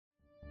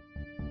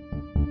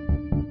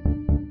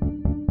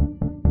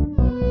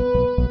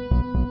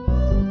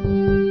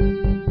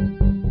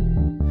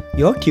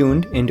You're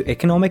tuned into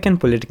Economic and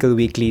Political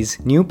Weekly's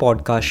new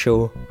podcast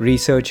show,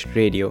 Research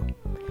Radio.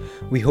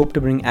 We hope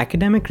to bring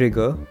academic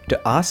rigor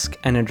to ask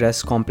and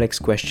address complex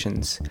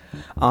questions.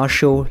 Our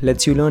show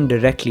lets you learn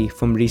directly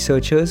from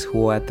researchers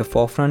who are at the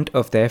forefront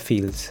of their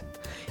fields.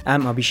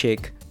 I'm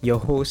Abhishek, your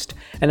host,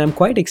 and I'm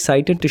quite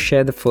excited to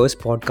share the first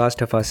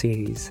podcast of our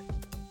series.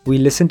 We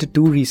listen to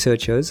two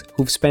researchers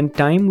who've spent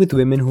time with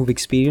women who've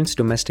experienced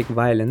domestic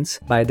violence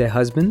by their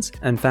husbands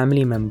and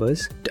family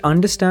members to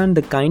understand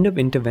the kind of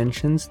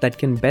interventions that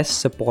can best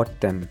support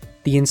them.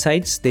 The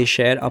insights they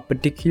share are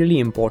particularly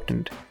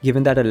important,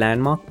 given that a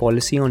landmark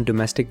policy on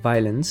domestic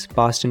violence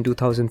passed in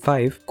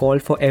 2005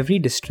 called for every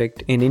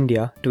district in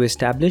India to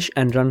establish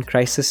and run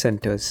crisis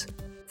centers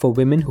for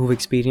women who've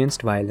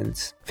experienced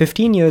violence.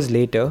 15 years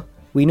later,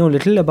 we know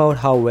little about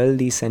how well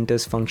these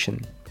centers function.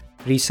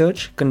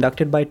 Research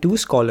conducted by two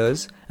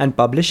scholars and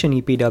published in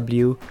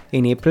EPW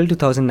in April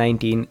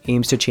 2019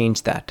 aims to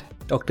change that.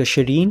 Dr.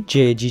 Shireen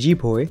J.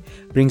 Jijibhoy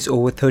brings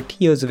over 30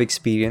 years of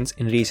experience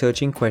in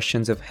researching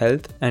questions of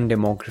health and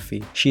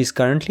demography. She is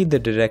currently the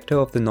director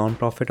of the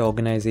non-profit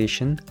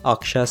organization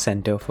Aksha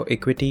Center for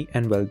Equity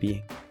and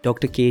Wellbeing.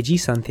 Dr. K.G.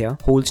 Sandhya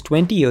holds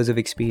 20 years of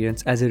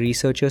experience as a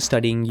researcher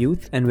studying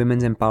youth and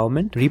women's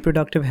empowerment,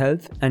 reproductive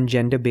health, and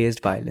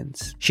gender-based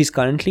violence. She's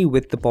currently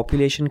with the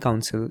Population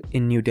Council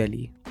in New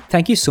Delhi.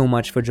 Thank you so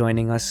much for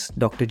joining us,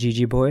 Dr.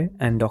 Jijibhoy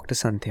and Dr.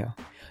 Sandhya.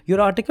 Your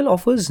article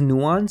offers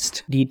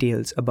nuanced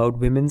details about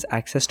women's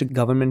access to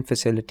government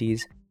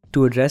facilities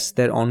to address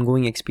their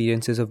ongoing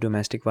experiences of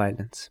domestic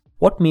violence.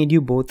 What made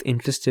you both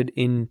interested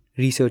in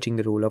researching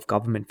the role of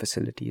government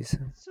facilities?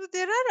 So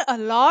there are a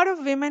lot of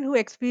women who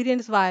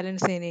experience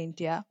violence in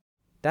India,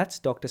 That's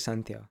Dr.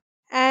 Sandhya.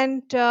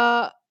 and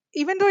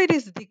even though it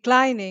is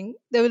declining,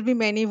 there will be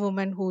many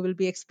women who will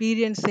be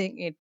experiencing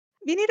it.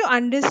 We need to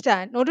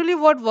understand not only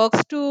what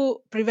works to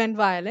prevent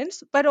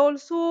violence, but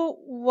also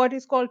what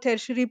is called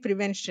tertiary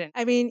prevention.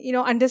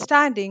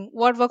 Understanding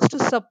what works to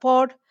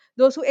support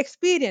those who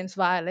experience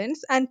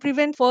violence and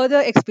prevent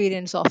further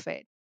experience of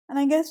it. And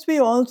I guess we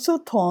also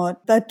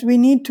thought that we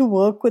need to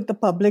work with the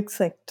public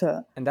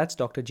sector, And that's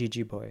Dr.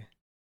 Jijibhoy.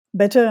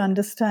 better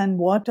understand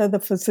what are the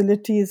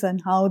facilities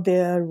and how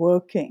they are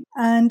working.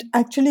 And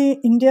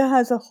actually, India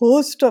has a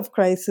host of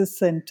crisis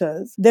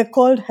centers. They're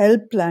called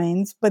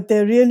helplines, but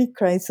they're really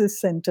crisis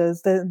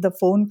centers. The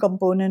phone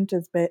component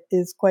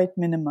is quite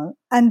minimal.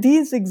 And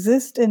these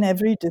exist in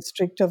every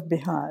district of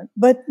Bihar,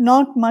 but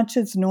not much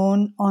is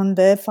known on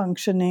their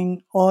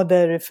functioning or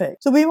their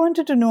effect. So we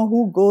wanted to know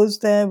who goes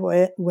there,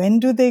 when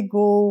do they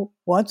go,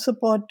 what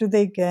support do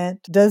they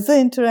get? Does the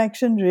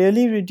interaction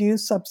really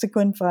reduce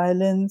subsequent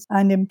violence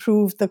and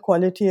improve the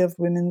quality of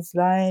women's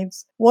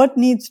lives? What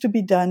needs to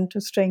be done to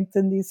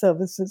strengthen these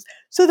services?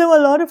 So there were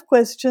a lot of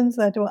questions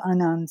that were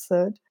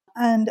unanswered.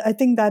 And I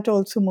think that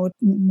also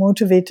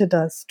motivated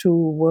us to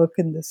work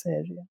in this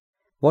area.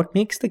 What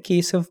makes the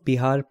case of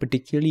Bihar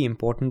particularly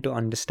important to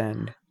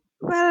understand?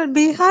 Well,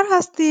 Bihar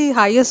has the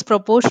highest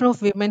proportion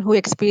of women who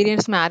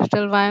experience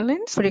marital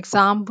violence. For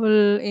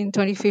example, in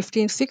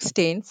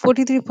 2015-16,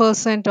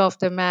 43% of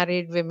the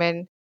married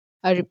women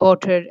are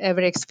reported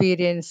ever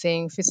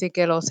experiencing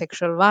physical or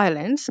sexual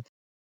violence,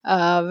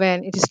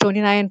 when it is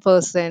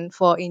 29%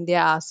 for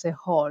India as a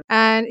whole.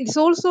 And it's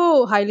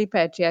also a highly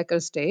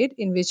patriarchal state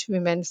in which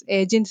women's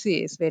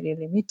agency is very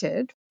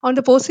limited. On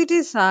the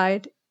positive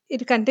side,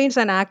 it contains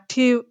an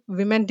active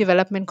Women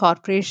Development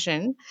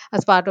Corporation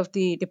as part of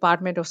the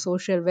Department of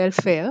Social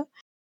Welfare,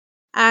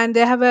 and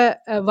they have a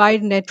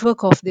wide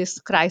network of these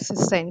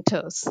crisis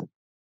centers.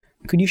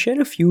 Could you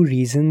share a few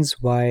reasons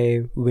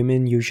why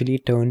women usually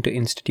turn to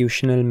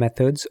institutional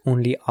methods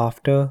only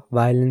after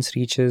violence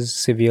reaches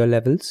severe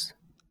levels?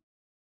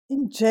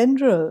 In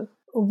general,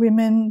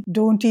 women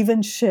don't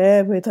even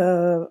share with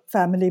a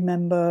family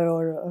member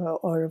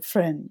or a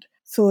friend.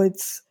 So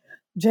it's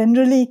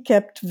generally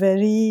kept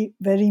very,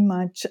 very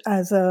much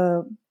as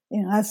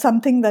as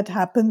something that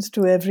happens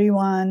to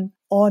everyone,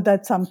 or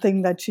that's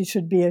something that she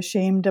should be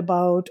ashamed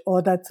about,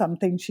 or that's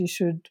something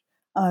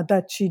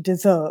that she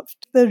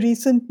deserved. The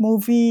recent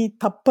movie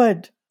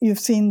Thappad, you've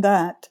seen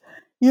that.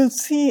 You'll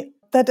see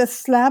that a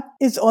slap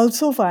is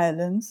also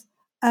violence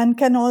and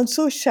can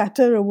also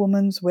shatter a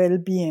woman's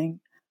well-being,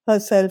 her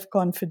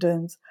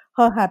self-confidence,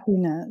 her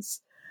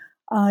happiness.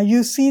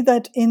 You see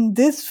that in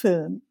this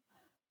film,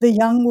 the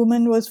young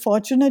woman was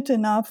fortunate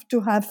enough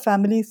to have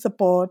family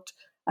support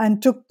and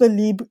took the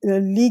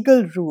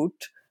legal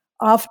route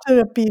after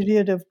a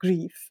period of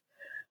grief.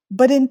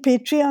 But in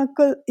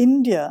patriarchal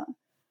India,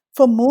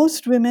 for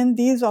most women,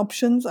 these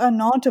options are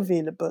not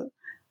available,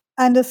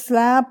 and a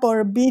slap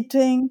or a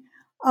beating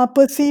are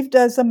perceived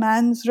as a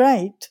man's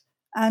right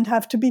and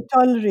have to be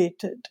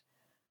tolerated.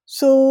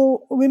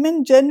 So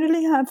women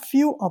generally have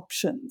few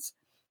options.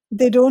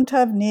 They don't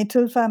have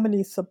natal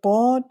family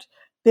support.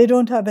 They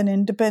don't have an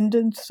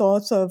independent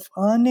source of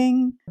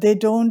earning. They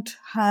don't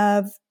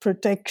have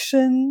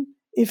protection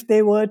if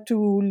they were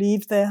to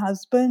leave their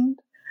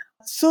husband.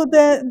 So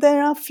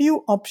there are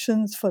few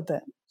options for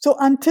them. So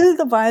until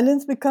the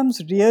violence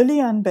becomes really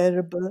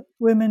unbearable,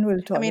 women will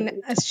I mean,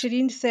 tolerate as it.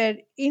 Shireen said,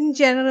 in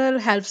general,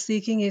 help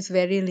seeking is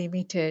very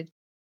limited.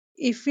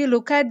 If you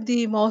look at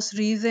the most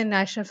recent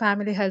National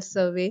Family Health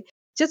Survey,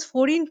 just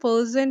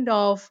 14%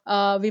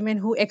 of women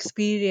who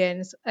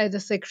experience either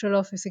sexual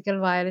or physical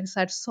violence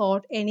had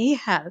sought any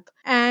help.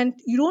 And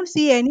you don't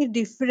see any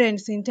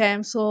difference in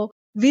terms of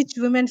which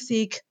women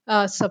seek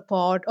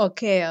support or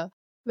care.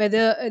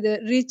 Whether the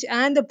rich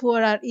and the poor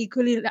are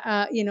equally,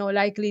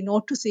 likely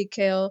not to seek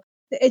care.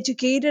 The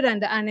educated and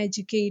the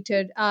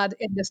uneducated are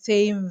in the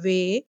same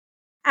way.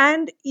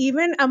 And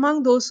even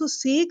among those who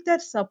seek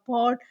that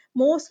support,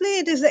 mostly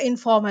it is the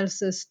informal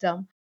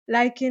system.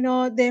 Like,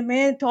 they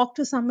may talk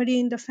to somebody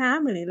in the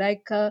family.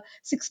 Like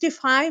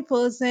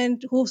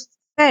 65% who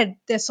said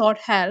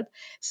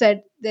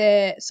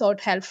they sought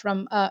help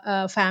from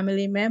a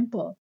family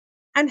member.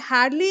 And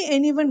hardly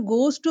anyone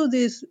goes to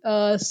these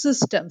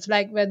systems,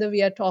 like whether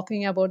we are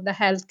talking about the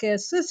healthcare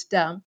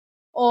system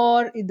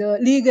or the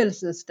legal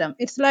system.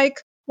 It's like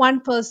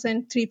 1%,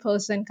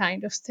 3%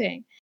 kind of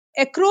thing.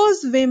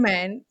 Across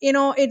women,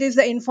 it is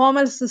the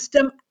informal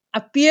system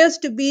appears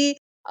to be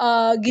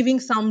giving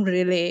some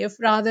relief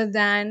rather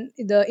than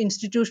the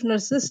institutional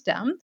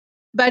system.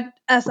 But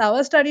as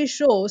our study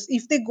shows,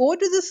 if they go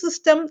to the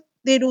system,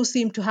 they do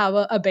seem to have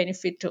a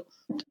benefit too.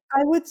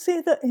 I would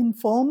say the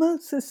informal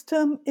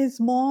system is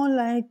more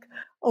like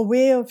a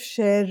way of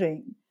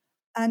sharing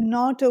and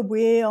not a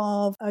way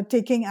of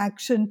taking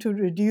action to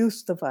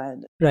reduce the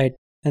violence. Right.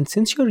 And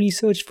since your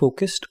research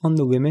focused on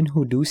the women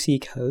who do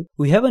seek help,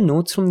 we have a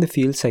Notes from the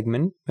Field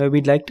segment where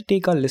we'd like to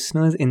take our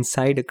listeners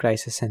inside a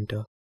crisis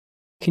center.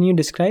 Can you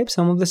describe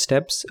some of the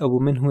steps a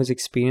woman who has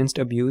experienced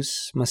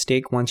abuse must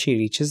take once she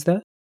reaches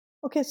there?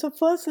 Okay, so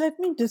first let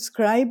me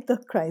describe the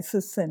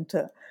crisis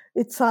center.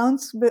 It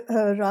sounds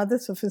rather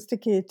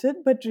sophisticated,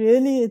 but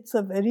really it's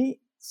a very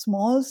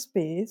small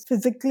space.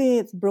 Physically,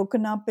 it's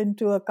broken up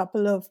into a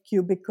couple of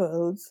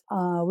cubicles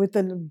with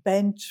a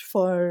bench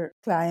for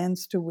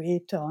clients to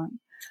wait on.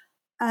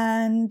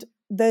 And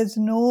there's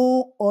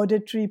no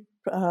auditory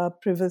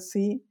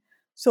privacy.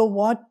 So,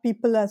 what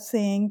people are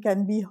saying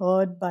can be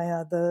heard by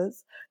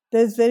others.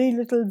 There's very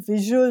little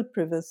visual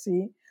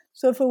privacy.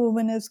 So, if a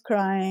woman is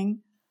crying,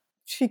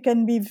 she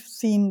can be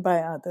seen by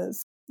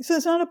others. So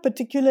it's not a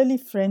particularly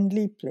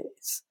friendly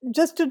place.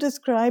 Just to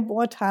describe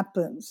what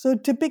happens. So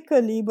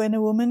typically, when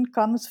a woman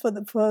comes for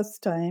the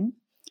first time,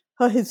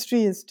 her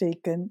history is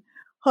taken,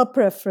 her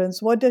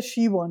preference, what does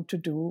she want to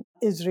do,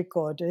 is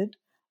recorded,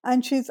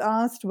 and she's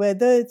asked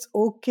whether it's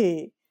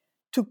okay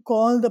to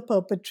call the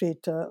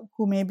perpetrator,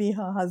 who may be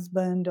her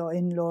husband or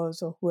in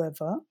laws or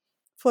whoever,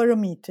 for a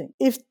meeting.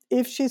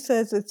 If she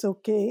says it's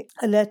okay,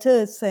 a letter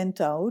is sent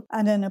out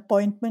and an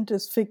appointment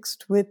is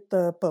fixed with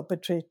the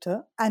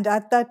perpetrator. And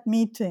at that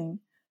meeting,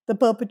 the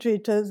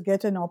perpetrators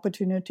get an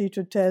opportunity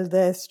to tell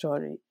their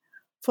story,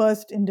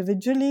 first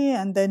individually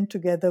and then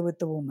together with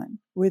the woman,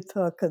 with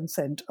her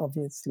consent,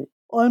 obviously.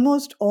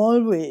 Almost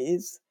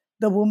always,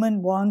 the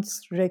woman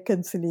wants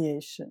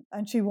reconciliation,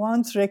 and she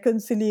wants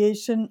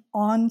reconciliation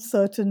on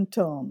certain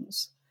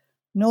terms.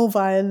 No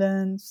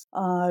violence,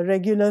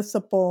 regular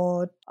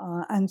support,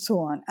 and so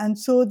on. And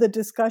so the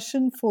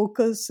discussion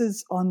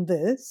focuses on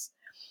this,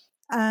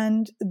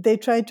 and they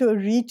try to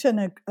reach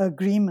an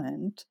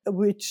agreement,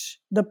 which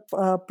the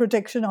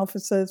protection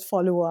officers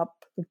follow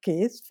up the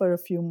case for a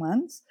few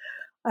months.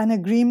 An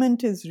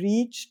agreement is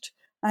reached,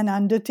 an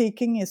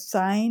undertaking is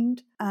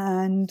signed,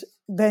 and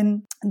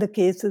then the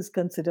case is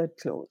considered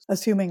closed,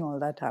 assuming all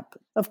that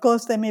happens. Of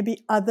course, there may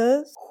be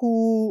others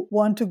who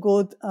want to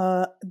go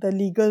the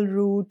legal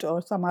route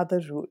or some other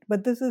route,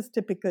 but this is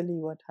typically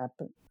what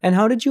happens. And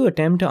how did you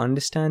attempt to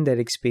understand their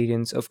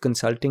experience of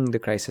consulting the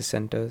crisis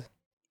centers?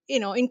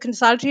 In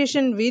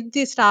consultation with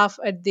the staff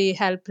at the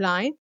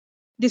helpline,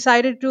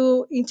 decided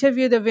to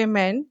interview the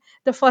women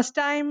the first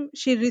time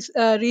she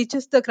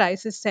reaches the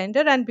crisis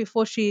center and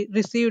before she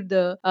received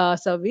the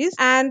service.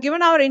 And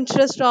given our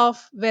interest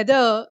of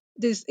whether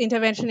this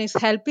intervention is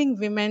helping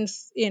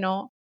women's,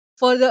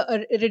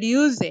 further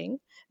reducing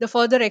the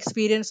further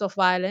experience of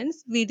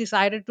violence, we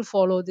decided to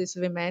follow these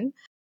women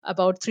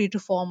about 3 to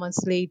 4 months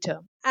later.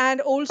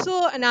 And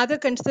also, another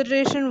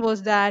consideration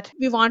was that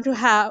we want to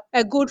have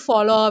a good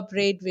follow up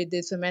rate with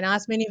these women.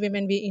 As many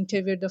women we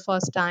interviewed the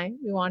first time,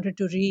 we wanted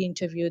to re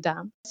interview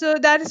them. So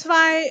that is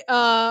why,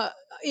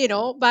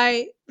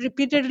 by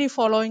repeatedly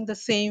following the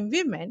same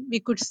women,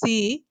 we could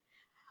see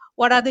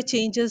what are the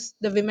changes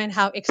the women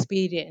have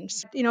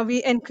experienced.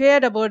 We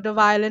inquired about the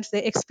violence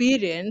they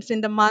experienced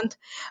in the month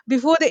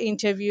before the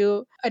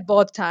interview at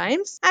both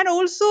times, and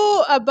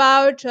also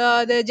about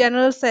the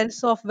general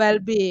sense of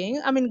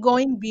well-being. I mean,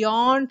 going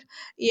beyond,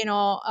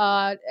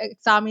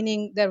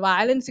 examining their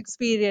violence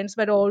experience,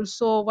 but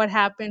also what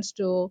happens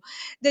to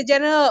the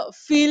general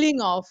feeling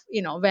of,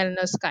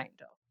 wellness kind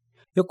of.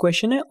 Your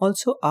questionnaire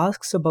also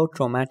asks about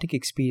traumatic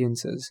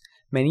experiences,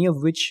 many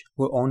of which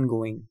were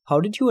ongoing. How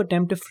did you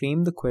attempt to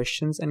frame the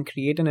questions and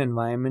create an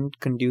environment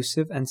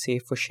conducive and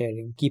safe for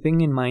sharing,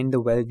 keeping in mind the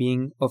well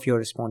being of your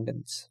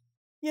respondents?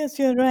 Yes,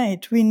 you're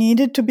right. We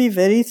needed to be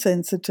very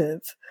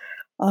sensitive.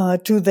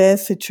 to their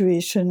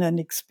situation and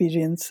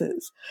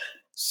experiences.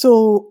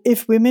 So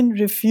if women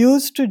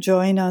refused to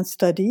join our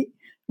study,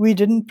 we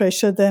didn't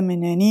pressure them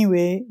in any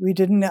way. We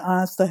didn't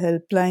ask the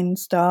helpline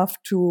staff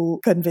to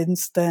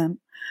convince them.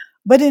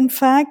 But in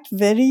fact,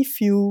 very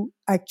few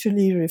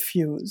actually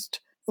refused.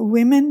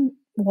 Women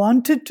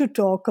wanted to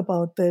talk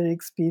about their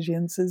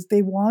experiences.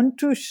 They want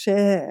to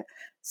share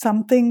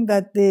something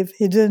that they've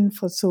hidden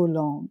for so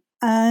long.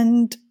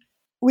 And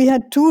we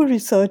had two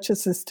research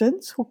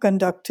assistants who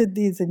conducted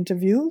these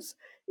interviews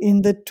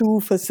in the two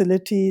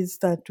facilities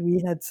that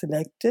we had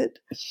selected.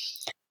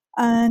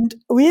 And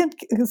we had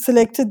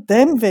selected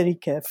them very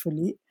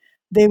carefully.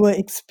 They were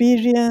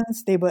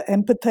experienced, they were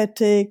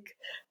empathetic,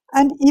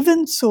 and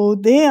even so,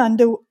 they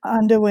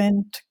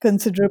underwent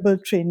considerable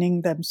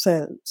training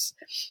themselves,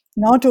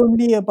 not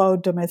only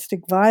about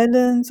domestic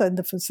violence and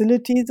the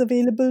facilities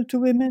available to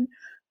women,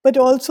 but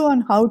also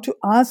on how to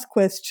ask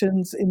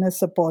questions in a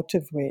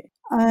supportive way.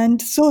 And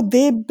so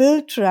they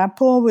built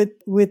rapport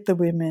with the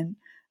women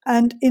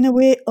and, in a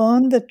way,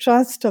 earned the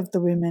trust of the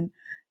women.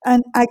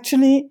 And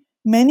actually,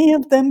 many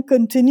of them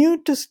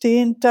continued to stay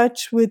in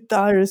touch with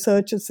our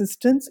research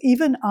assistants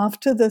even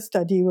after the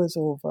study was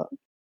over.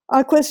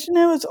 Our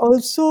questionnaire was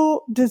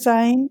also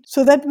designed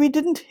so that we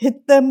didn't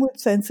hit them with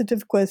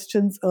sensitive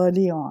questions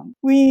early on.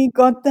 We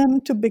got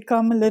them to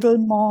become a little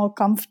more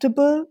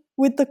comfortable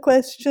with the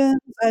questions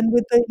and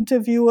with the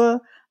interviewer,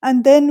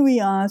 and then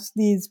we asked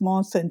these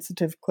more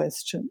sensitive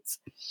questions.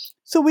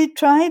 So we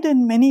tried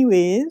in many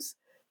ways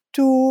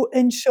to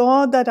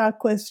ensure that our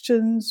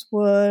questions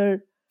were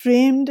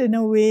framed in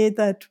a way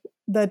that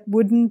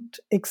wouldn't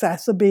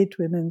exacerbate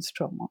women's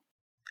trauma.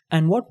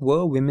 And what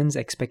were women's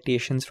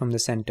expectations from the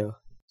center?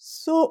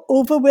 So,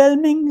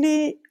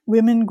 overwhelmingly,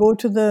 women go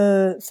to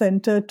the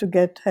center to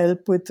get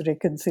help with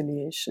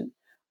reconciliation.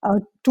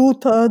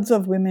 2/3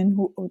 of women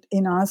who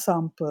in our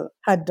sample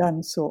had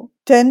done so.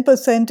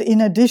 10% in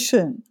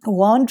addition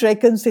want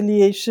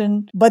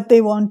reconciliation, but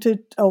they want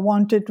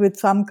it with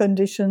some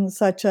conditions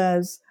such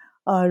as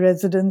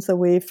residence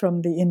away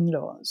from the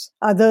in-laws.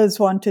 Others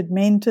wanted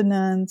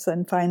maintenance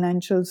and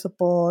financial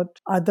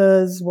support.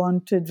 Others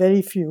wanted,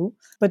 very few,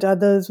 but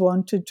others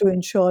wanted to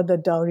ensure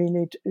that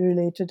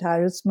dowry-related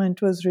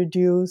harassment was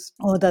reduced,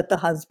 or that the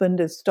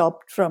husband is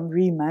stopped from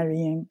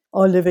remarrying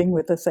or living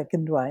with a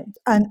second wife.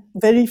 And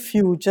very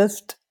few,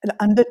 just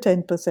under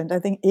 10%, I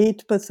think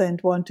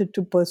 8% wanted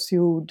to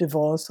pursue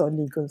divorce or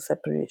legal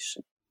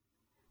separation.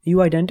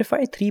 You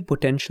identify three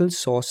potential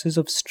sources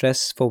of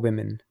stress for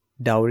women: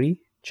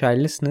 dowry,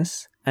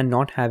 childlessness, and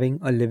not having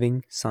a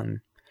living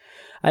son.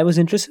 I was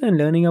interested in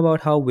learning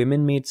about how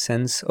women made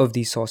sense of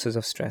these sources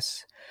of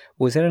stress.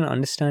 Was there an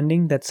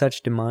understanding that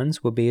such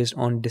demands were based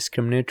on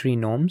discriminatory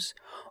norms,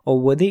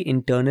 or were they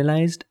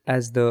internalized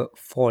as the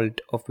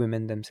fault of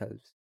women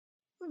themselves?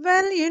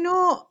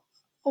 Well,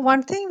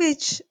 one thing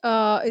which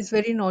is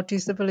very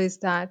noticeable is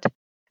that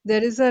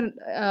there is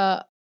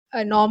a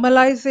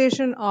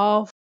normalization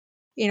of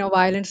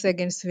violence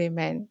against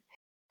women.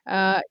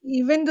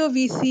 Even though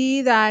we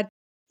see that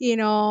you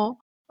know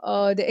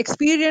the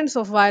experience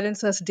of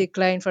violence has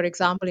declined, for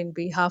example, in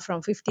Bihar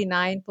from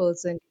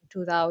 59% in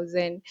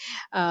 2000,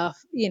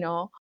 you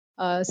know,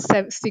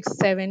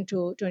 7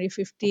 to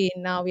 2015.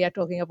 Now we are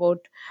talking about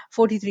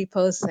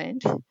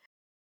 43%.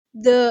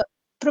 The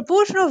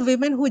proportion of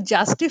women who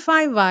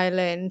justify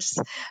violence,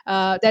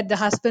 that the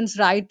husband's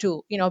right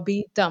to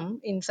beat them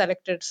in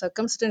selected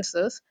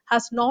circumstances,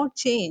 has not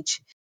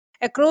changed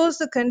across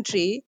the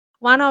country.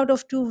 1 out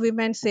of 2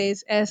 women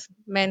says yes,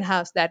 men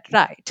has that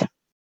right.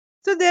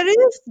 So there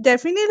is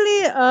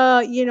definitely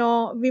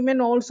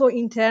women also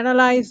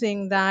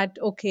internalizing that,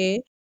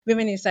 okay,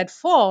 women is at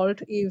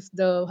fault if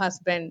the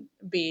husband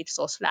beats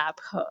or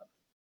slap her.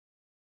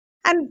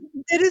 And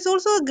there is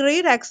also a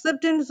great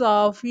acceptance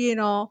of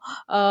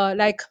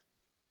like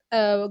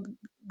a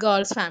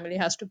girl's family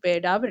has to pay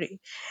dowry.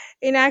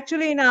 In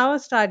our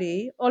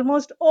study,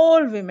 almost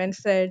all women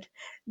said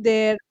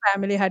their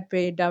family had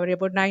paid dowry.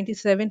 About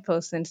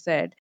 97%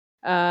 said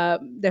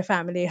their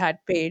family had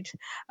paid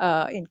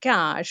in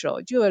cash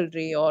or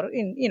jewelry or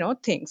in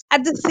things.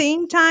 At the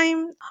same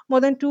time, more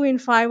than 2 in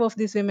 5 of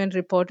these women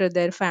reported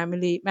their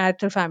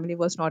marital family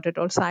was not at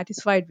all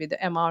satisfied with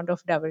the amount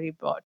of dowry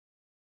brought.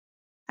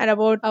 And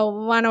about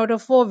 1 out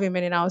of 4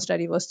 women in our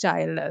study was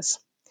childless,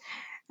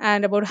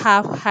 and about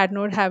half had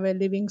not have a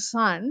living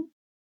son.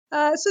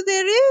 So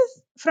there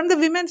is, from the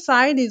women's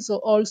side, is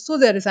also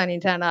there is an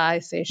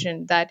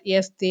internalization that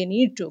yes, they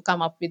need to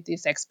come up with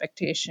these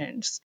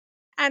expectations,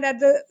 and at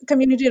the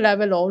community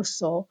level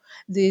also,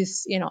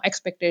 these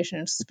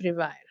expectations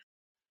prevail.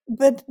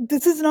 But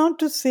this is not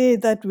to say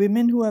that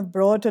women who have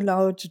brought a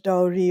large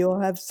dowry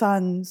or have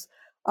sons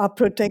are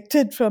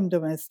protected from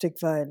domestic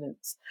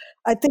violence.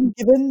 I think,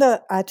 given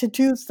the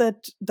attitudes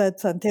that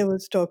Sandhya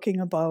was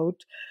talking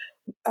about,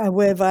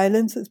 where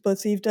violence is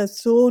perceived as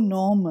so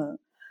normal.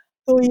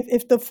 So,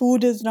 if the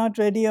food is not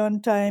ready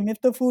on time, if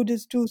the food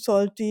is too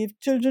salty, if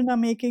children are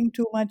making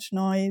too much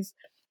noise,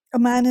 a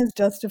man is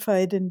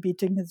justified in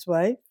beating his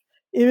wife,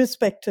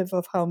 irrespective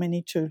of how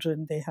many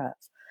children they have.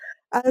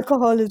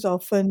 Alcohol is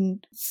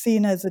often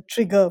seen as a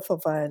trigger for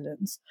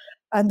violence,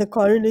 and the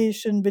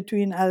correlation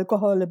between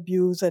alcohol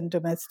abuse and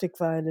domestic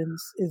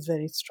violence is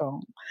very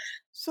strong.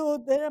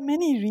 So, there are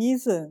many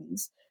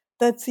reasons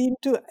that seem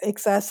to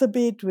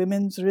exacerbate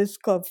women's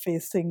risk of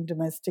facing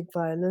domestic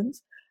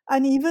violence.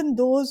 And even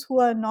those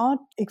who are not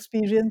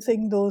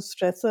experiencing those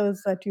stressors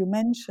that you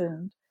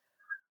mentioned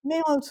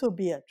may also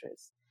be at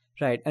risk.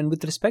 Right. And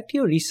with respect to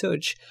your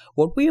research,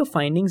 what were your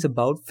findings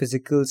about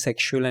physical,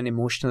 sexual, and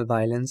emotional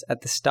violence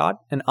at the start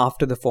and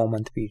after the 4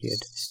 month period?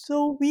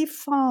 So we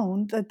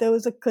found that there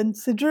was a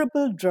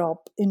considerable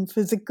drop in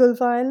physical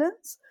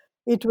violence.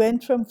 It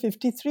went from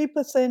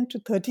 53% to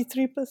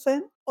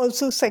 33%.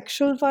 Also,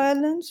 sexual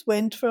violence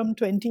went from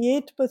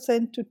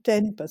 28% to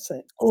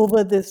 10%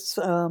 over this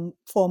 4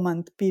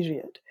 month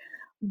period.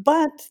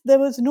 But there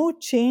was no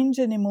change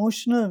in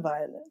emotional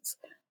violence,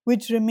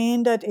 which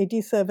remained at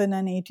 87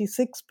 and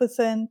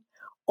 86%,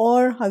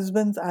 or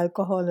husband's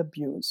alcohol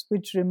abuse,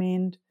 which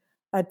remained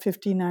at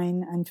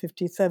 59 and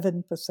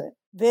 57%.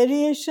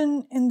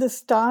 Variation in the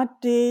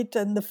start date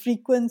and the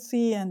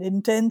frequency and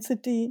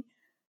intensity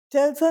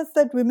tells us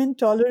that women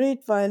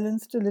tolerate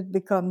violence till it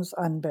becomes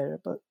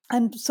unbearable.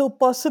 And so,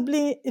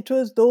 possibly, it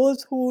was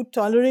those who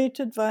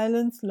tolerated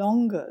violence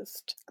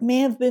longest, may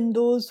have been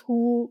those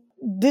who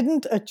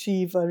didn't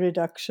achieve a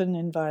reduction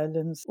in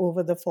violence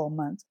over the 4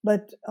 months.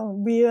 But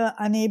we are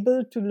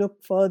unable to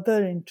look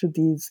further into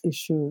these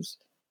issues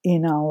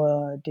in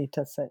our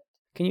data set.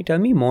 Can you tell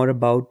me more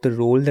about the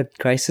role that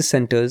crisis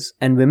centers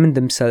and women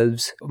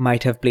themselves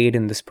might have played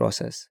in this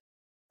process?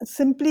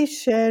 Simply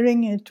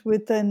sharing it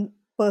with an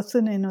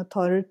person in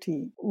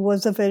authority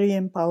was a very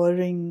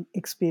empowering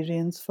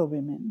experience for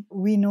women.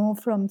 We know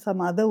from some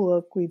other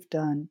work we've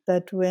done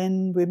that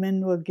when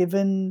women were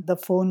given the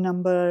phone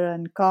number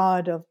and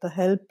card of the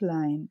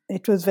helpline,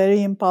 it was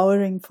very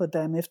empowering for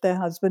them. If their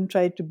husband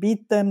tried to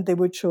beat them, they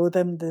would show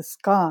them this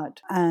card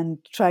and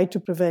try to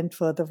prevent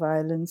further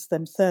violence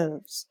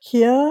themselves.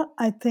 Here,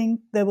 I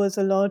think there was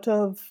a lot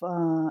of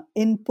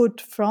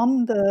input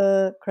from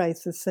the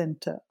crisis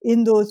center.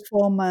 In those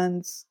 4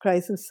 months,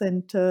 crisis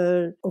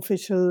center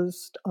officials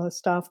or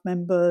staff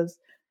members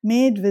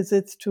made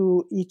visits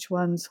to each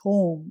one's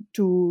home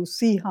to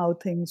see how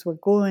things were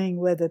going,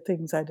 whether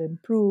things had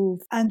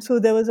improved. And so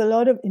there was a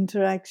lot of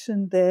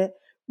interaction there,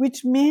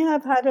 which may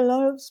have had a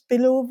lot of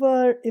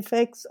spillover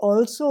effects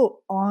also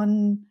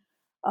on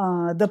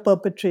the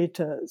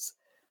perpetrators,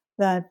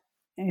 that,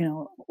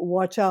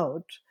 watch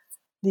out.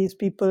 These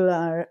people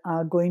are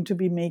going to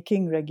be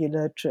making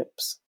regular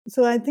trips.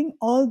 So I think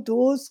all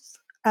those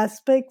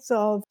aspects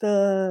of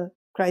the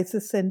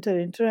crisis center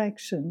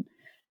interaction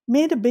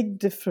made a big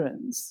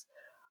difference.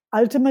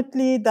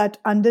 Ultimately, that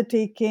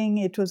undertaking,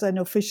 it was an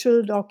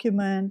official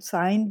document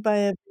signed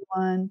by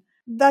everyone.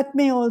 That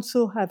may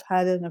also have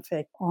had an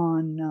effect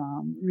on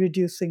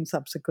reducing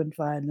subsequent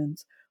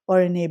violence or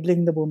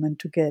enabling the woman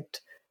to get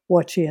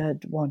what she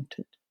had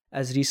wanted.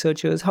 As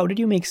researchers, how did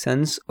you make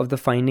sense of the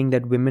finding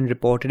that women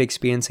reported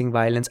experiencing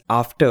violence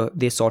after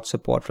they sought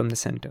support from the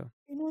center?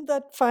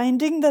 That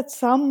finding that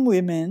some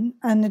women,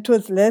 and it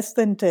was less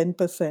than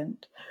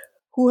 10%,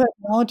 who had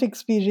not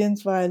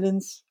experienced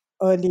violence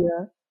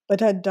earlier but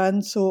had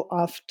done so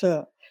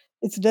after,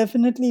 it's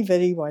definitely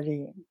very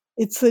worrying.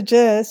 It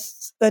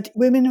suggests that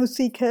women who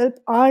seek help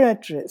are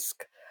at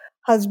risk.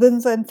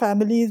 Husbands and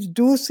families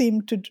do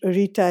seem to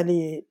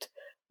retaliate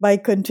by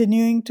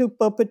continuing to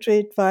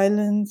perpetrate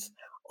violence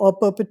or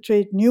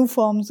perpetrate new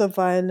forms of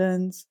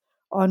violence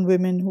on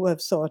women who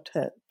have sought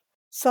help.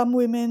 Some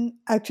women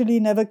actually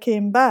never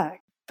came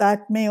back.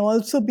 That may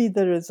also be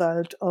the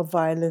result of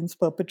violence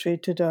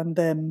perpetrated on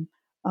them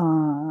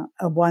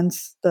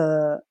once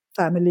the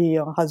family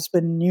or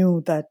husband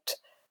knew that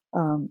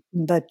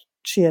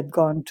she had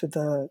gone to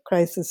the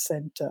crisis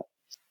center.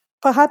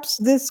 Perhaps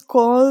this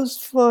calls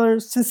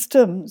for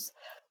systems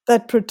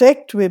that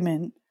protect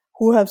women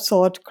who have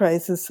sought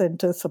crisis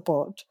center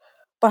support,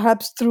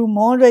 perhaps through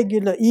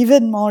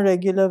even more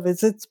regular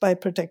visits by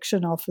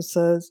protection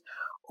officers,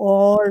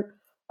 or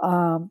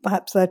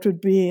perhaps that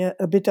would be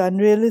a bit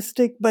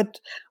unrealistic, but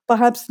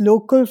perhaps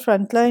local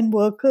frontline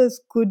workers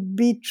could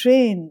be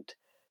trained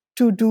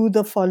to do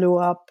the follow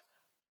up.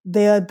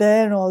 They are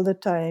there all the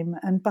time,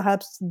 and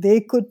perhaps they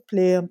could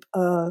play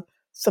a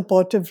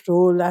supportive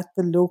role at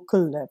the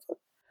local level.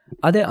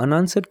 Are there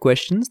unanswered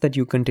questions that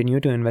you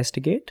continue to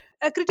investigate?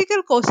 A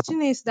critical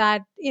question is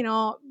that,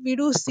 we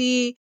do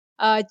see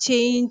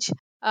change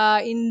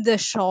in the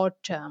short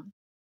term,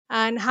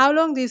 and how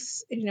long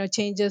these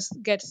changes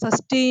get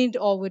sustained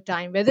over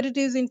time, whether it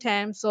is in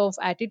terms of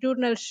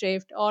attitudinal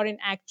shift or in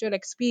actual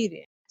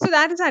experience. So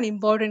that is an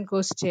important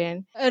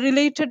question. A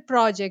related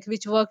project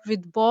which worked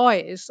with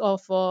boys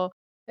of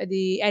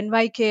the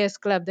NYKS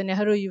club, the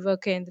Nehru Yuva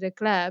Kendra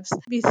clubs,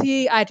 we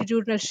see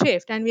attitudinal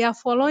shift, and we are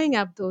following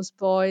up those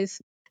boys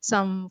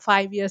some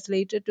 5 years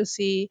later to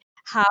see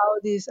how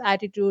this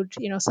attitude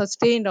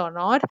sustained or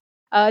not.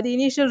 The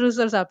initial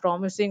results are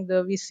promising.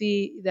 The We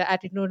see the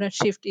attitudinal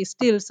shift is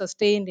still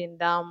sustained in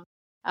them,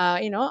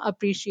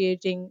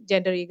 appreciating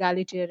gender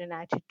egalitarian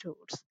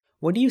attitudes.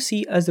 What do you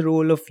see as the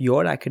role of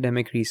your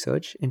academic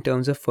research in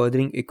terms of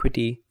furthering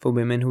equity for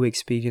women who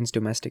experience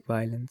domestic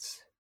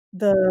violence?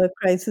 The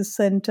Crisis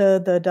Center,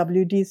 the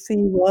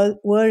WDC,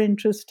 were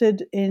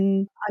interested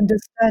in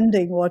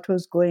understanding what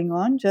was going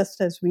on,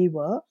 just as we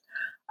were.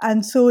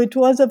 And so it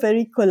was a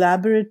very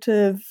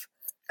collaborative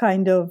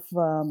kind of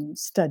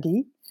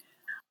study.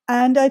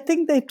 And I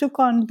think they took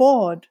on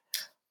board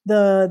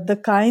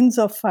the kinds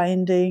of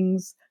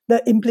findings,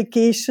 the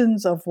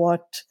implications of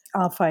what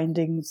our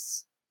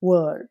findings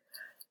were.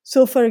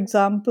 So, for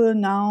example,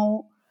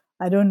 now,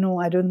 I don't know,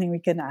 I don't think we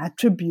can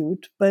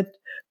attribute, but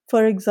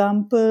for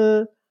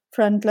example,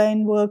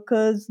 frontline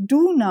workers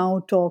do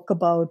now talk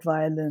about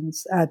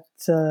violence at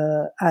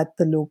the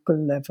local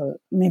level.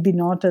 Maybe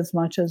not as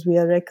much as we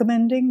are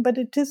recommending, but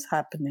it is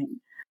happening.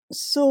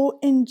 So,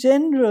 in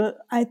general,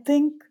 I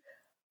think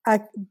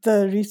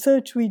the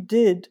research we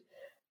did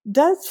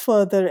does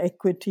further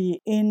equity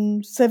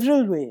in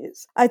several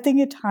ways. I think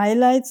it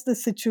highlights the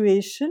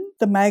situation,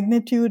 the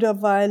magnitude of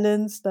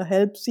violence, the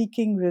help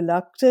seeking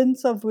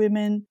reluctance of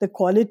women, the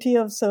quality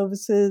of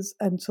services,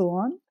 and so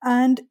on.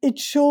 And it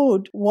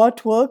showed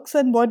what works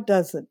and what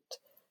doesn't.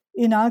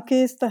 In our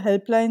case, the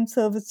helpline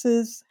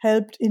services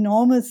helped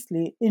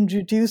enormously in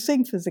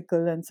reducing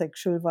physical and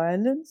sexual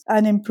violence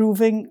and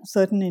improving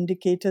certain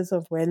indicators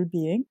of well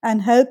being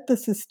and helped the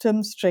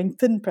system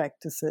strengthen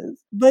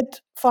practices.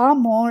 But far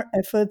more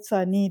efforts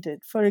are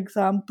needed. For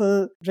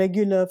example,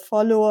 regular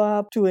follow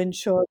up to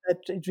ensure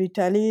that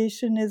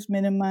retaliation is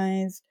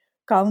minimized,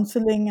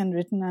 counseling and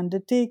written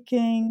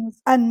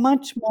undertakings, and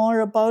much more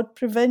about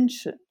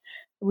prevention.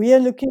 We are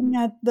looking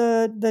at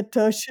the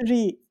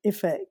tertiary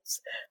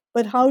effects.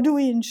 But how do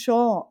we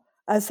ensure,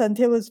 as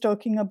Santhya was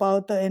talking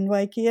about the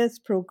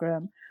NYKS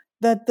program,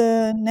 that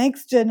the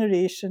next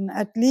generation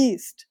at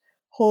least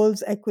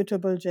holds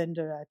equitable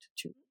gender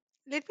attitude?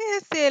 Let me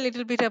just say a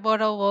little bit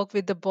about our work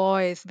with the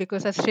boys,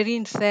 because as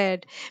Shireen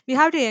said, we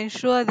have to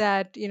ensure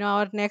that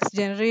our next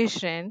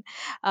generation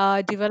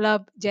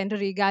develop gender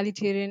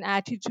egalitarian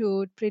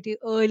attitude pretty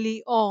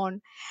early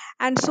on.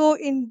 And so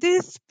in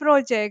this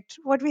project,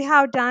 what we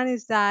have done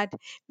is that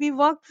we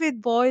worked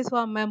with boys who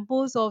are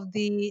members of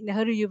the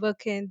Nehru Yuva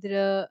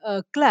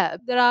Kendra club.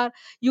 There are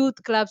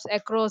youth clubs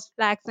across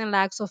lakhs and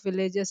lakhs of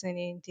villages in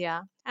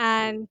India.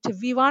 And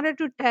we wanted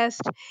to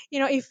test,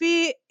 if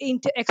we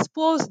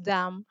expose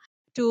them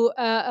to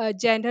a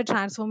gender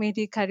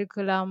transformative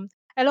curriculum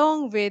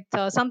along with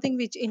something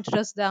which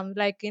interests them,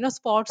 like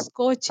sports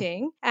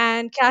coaching,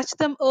 and catch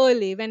them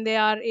early when they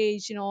are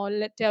age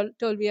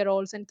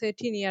 12-year-olds and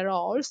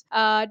 13-year-olds.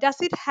 Does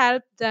it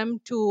help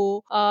them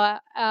to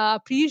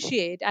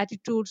appreciate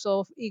attitudes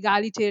of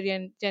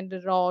egalitarian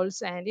gender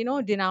roles and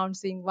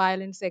denouncing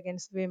violence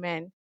against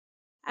women?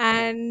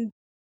 And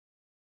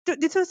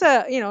this was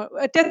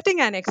a testing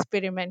and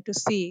experiment to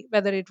see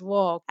whether it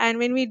worked. And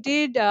when we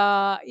did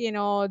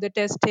the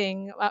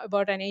testing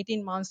about an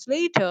 18 months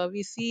later,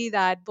 we see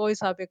that boys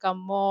have become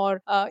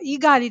more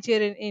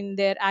egalitarian in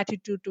their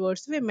attitude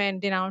towards women,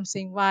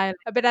 denouncing violence.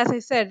 But as I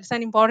said, it's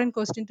an important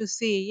question to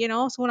see.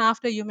 Soon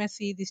after you may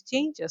see these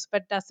changes,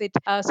 but does it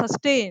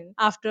sustain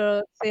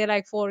after say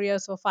like 4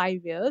 years or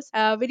 5 years?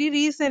 Very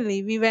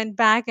recently we went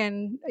back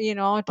and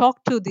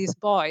talked to these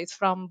boys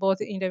from both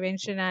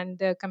intervention and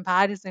the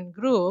comparison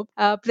group.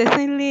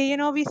 Pleasantly,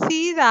 we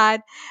see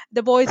that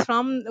the boys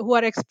from who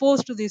are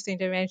exposed to this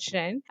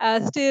intervention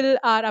still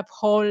are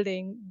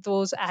upholding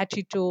those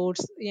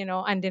attitudes,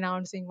 and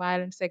denouncing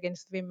violence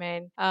against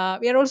women.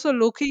 We are also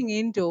looking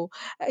into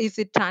is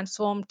it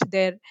transformed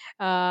their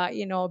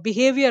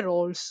behavior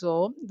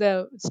also.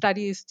 The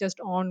study is just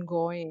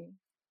ongoing.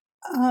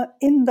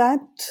 In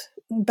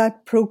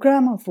that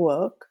program of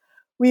work,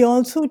 we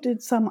also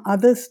did some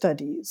other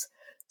studies.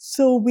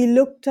 So we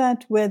looked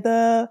at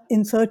whether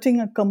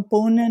inserting a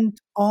component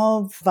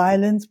of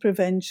violence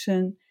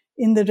prevention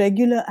in the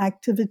regular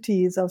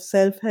activities of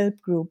self-help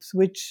groups,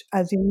 which,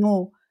 as you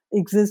know,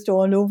 exist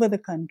all over the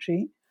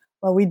country.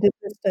 We did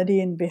a study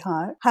in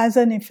Bihar, has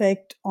an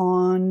effect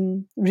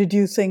on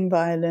reducing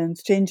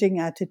violence, changing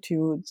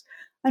attitudes.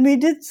 And we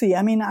did see,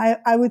 I mean,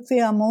 I would say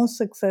our most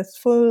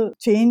successful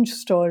change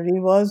story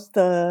was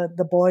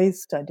the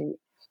boys study.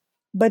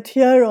 But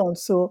here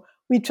also,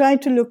 we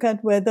tried to look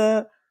at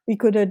whether we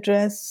could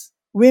address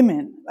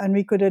women and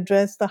we could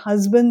address the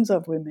husbands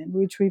of women,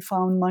 which we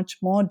found much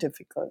more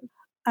difficult.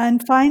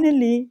 And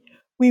finally,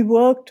 we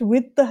worked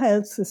with the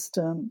health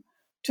system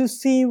to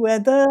see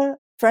whether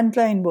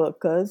frontline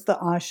workers, the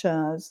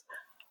ASHAs,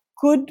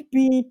 could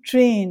be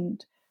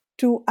trained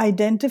to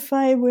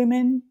identify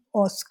women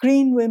or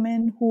screen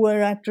women who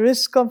are at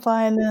risk of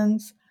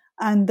violence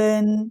and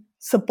then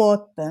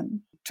support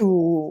them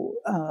to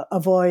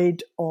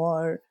avoid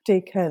or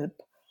take help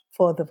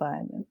for the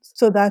violence.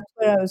 So that's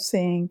where I was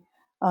saying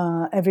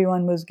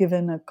everyone was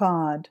given a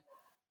card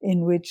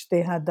in which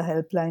they had the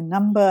helpline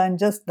number, and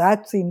just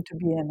that seemed to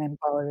be an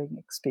empowering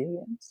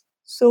experience.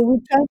 So we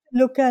try to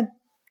look at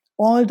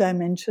all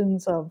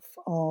dimensions of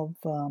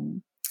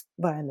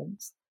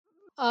violence.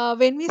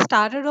 When we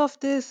started off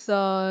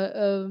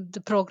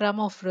the program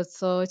of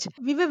research,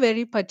 we were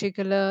very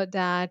particular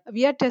that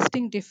we are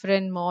testing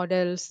different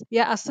models, we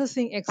are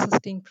assessing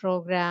existing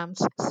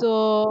programs.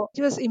 So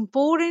it was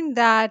important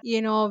that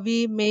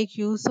we make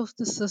use of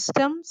the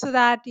system, so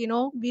that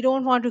we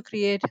don't want to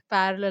create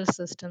parallel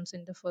systems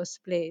in the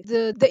first place.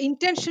 The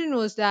intention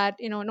was that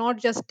not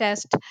just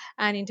test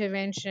an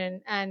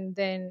intervention and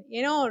then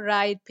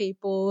write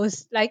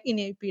papers like in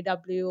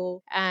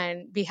APW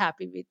and be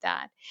happy with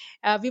that.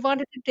 We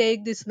wanted to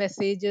take these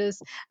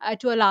messages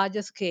to a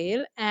larger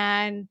scale,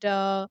 and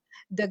the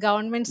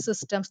government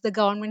systems, the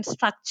government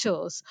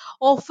structures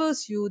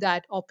offers you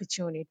that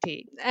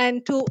opportunity.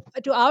 And to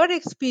our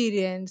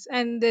experience,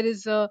 and there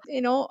is a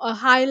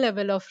high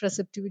level of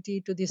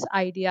receptivity to these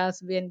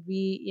ideas when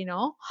we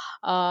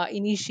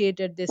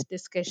initiated this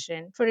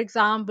discussion. For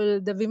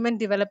example, the Women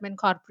Development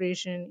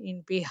Corporation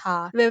in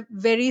Bihar were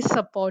very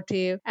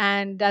supportive,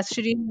 and as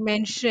Shireen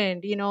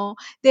mentioned,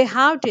 they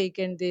have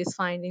taken these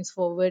findings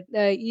forward,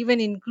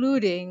 even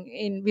including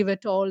in we were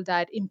told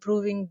that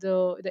improving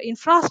the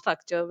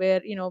infrastructure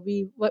where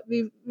we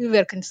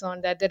were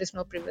concerned that there is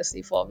no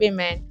privacy for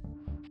women.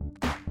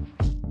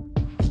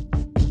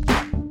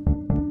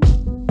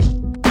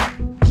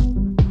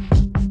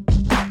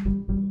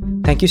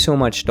 Thank you so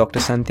much, Dr.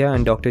 Sandhya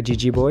and Dr.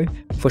 Gigi Boy,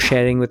 for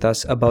sharing with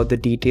us about the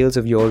details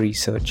of your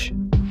research.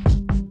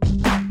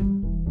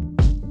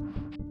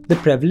 The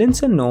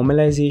prevalence and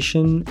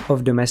normalization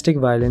of domestic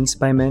violence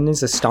by men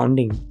is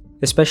astounding,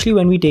 especially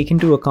when we take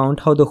into account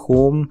how the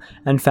home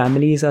and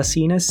families are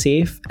seen as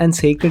safe and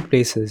sacred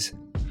places.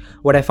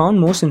 What I found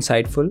most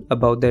insightful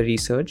about their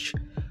research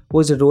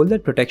was the role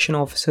that protection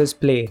officers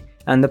play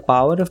and the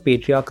power of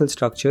patriarchal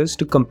structures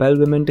to compel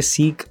women to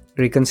seek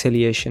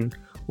reconciliation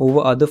over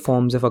other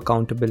forms of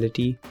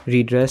accountability,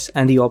 redress,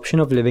 and the option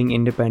of living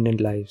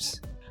independent lives.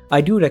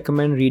 I do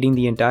recommend reading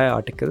the entire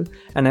article,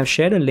 and I've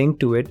shared a link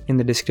to it in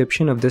the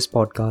description of this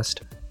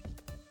podcast.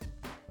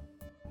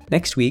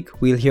 Next week,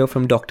 we'll hear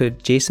from Dr.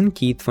 Jason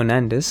Keith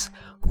Fernandez,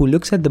 who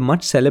looks at the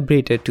much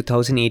celebrated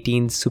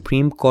 2018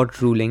 Supreme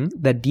Court ruling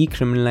that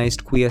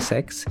decriminalized queer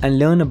sex and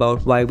learn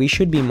about why we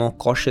should be more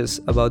cautious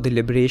about the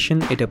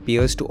liberation it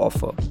appears to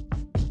offer.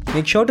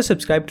 Make sure to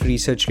subscribe to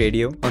Research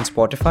Radio on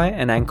Spotify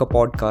and Anchor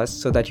Podcasts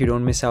so that you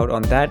don't miss out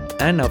on that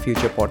and our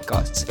future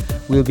podcasts.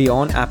 We'll be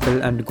on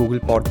Apple and Google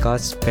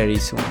Podcasts very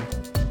soon.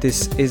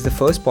 This is the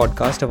first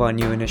podcast of our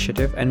new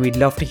initiative, and we'd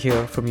love to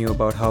hear from you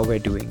about how we're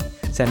doing.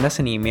 Send us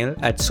an email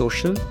at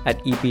social@epw.in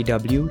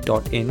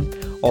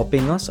or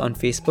ping us on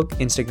Facebook,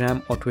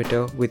 Instagram, or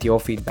Twitter with your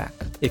feedback.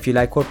 If you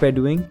like what we're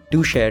doing,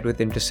 do share it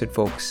with interested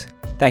folks.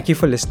 Thank you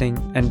for listening,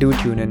 and do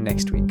tune in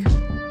next week.